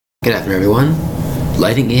Good afternoon, everyone.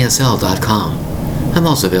 LightningESL.com. I'm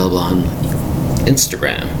also available on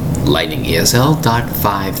Instagram,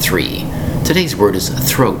 lightningesl.53. Today's word is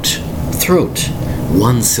throat. Throat.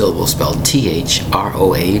 One syllable spelled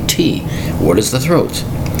T-H-R-O-A-T. What is the throat?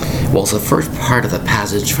 Well, it's the first part of the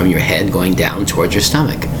passage from your head going down towards your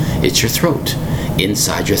stomach. It's your throat.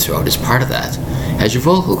 Inside your throat is part of that. Has your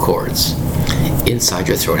vocal cords. Inside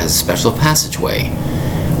your throat has a special passageway.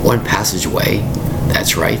 One passageway,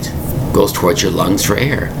 that's right, goes towards your lungs for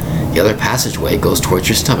air. The other passageway goes towards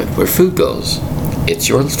your stomach where food goes. It's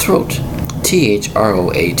your throat.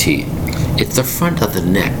 T-H-R-O-A-T. It's the front of the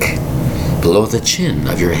neck, below the chin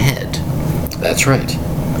of your head. That's right.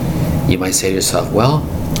 You might say to yourself, well,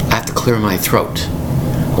 I have to clear my throat.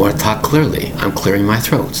 I want to talk clearly. I'm clearing my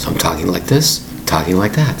throat. So I'm talking like this, talking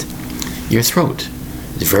like that. Your throat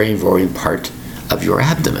is a very important part of your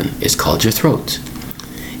abdomen. It's called your throat.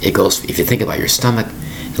 It goes, if you think about your stomach,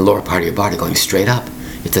 the lower part of your body going straight up,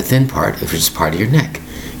 it's the thin part, which is part of your neck.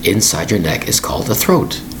 Inside your neck is called the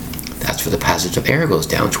throat. That's where the passage of air goes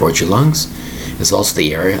down towards your lungs. It's also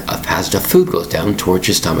the area of passage of food goes down towards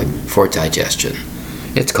your stomach for digestion.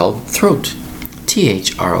 It's called throat.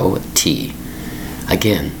 T-H-R-O-T.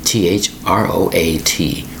 Again,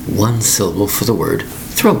 T-H-R-O-A-T. One syllable for the word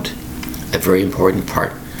throat. A very important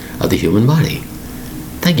part of the human body.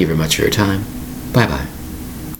 Thank you very much for your time. Bye-bye.